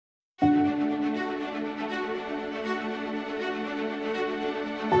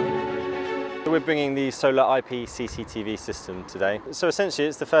So we're bringing the solar IP CCTV system today. So essentially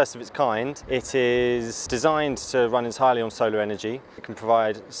it's the first of its kind. It is designed to run entirely on solar energy. It can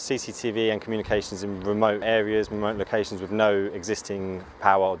provide CCTV and communications in remote areas, remote locations with no existing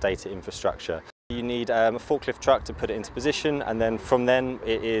power or data infrastructure. You need a forklift truck to put it into position, and then from then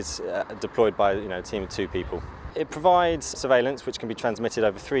it is deployed by a team of 2 people. It provides surveillance which can be transmitted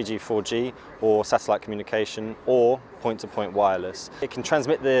over 3G, 4G or satellite communication or point-to-point wireless. It can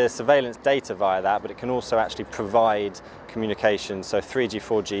transmit the surveillance data via that, but it can also actually provide communication, so 3G,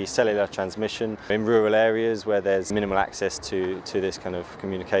 4G cellular transmission. In rural areas where there's minimal access to this kind of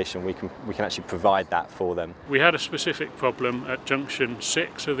communication, we can actually provide that for them. We had a specific problem at junction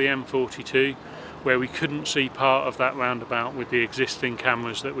 6 of the M42 where we couldn't see part of that roundabout with the existing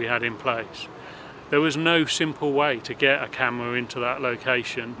cameras that we had in place. There was no simple way to get a camera into that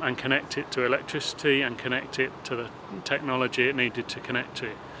location and connect it to electricity and connect it to the technology it needed to connect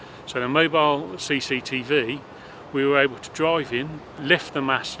to. So the mobile CCTV, we were able to drive in, lift the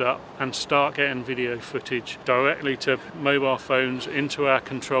mast up and start getting video footage directly to mobile phones into our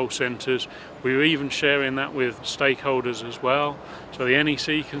control centres. We were even sharing that with stakeholders as well. So the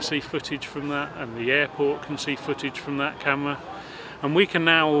NEC can see footage from that and the airport can see footage from that camera. And we can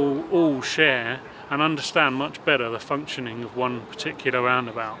now all share and understand much better the functioning of one particular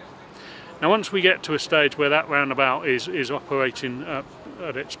roundabout. Now once we get to a stage where that roundabout is operating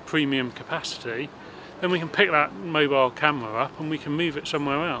at its premium capacity, then we can pick that mobile camera up and we can move it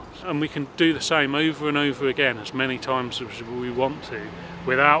somewhere else. And we can do the same over and over again as many times as we want to,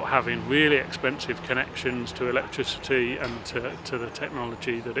 without having really expensive connections to electricity and to the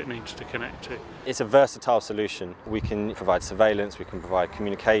technology that it needs to connect to. It's a versatile solution. We can provide surveillance, we can provide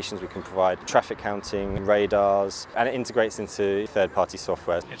communications, we can provide traffic counting, radars, and it integrates into third-party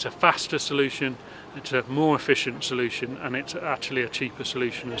software. It's a faster solution, it's a more efficient solution, and it's actually a cheaper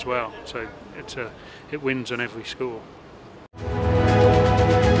solution as well. So it wins on every score.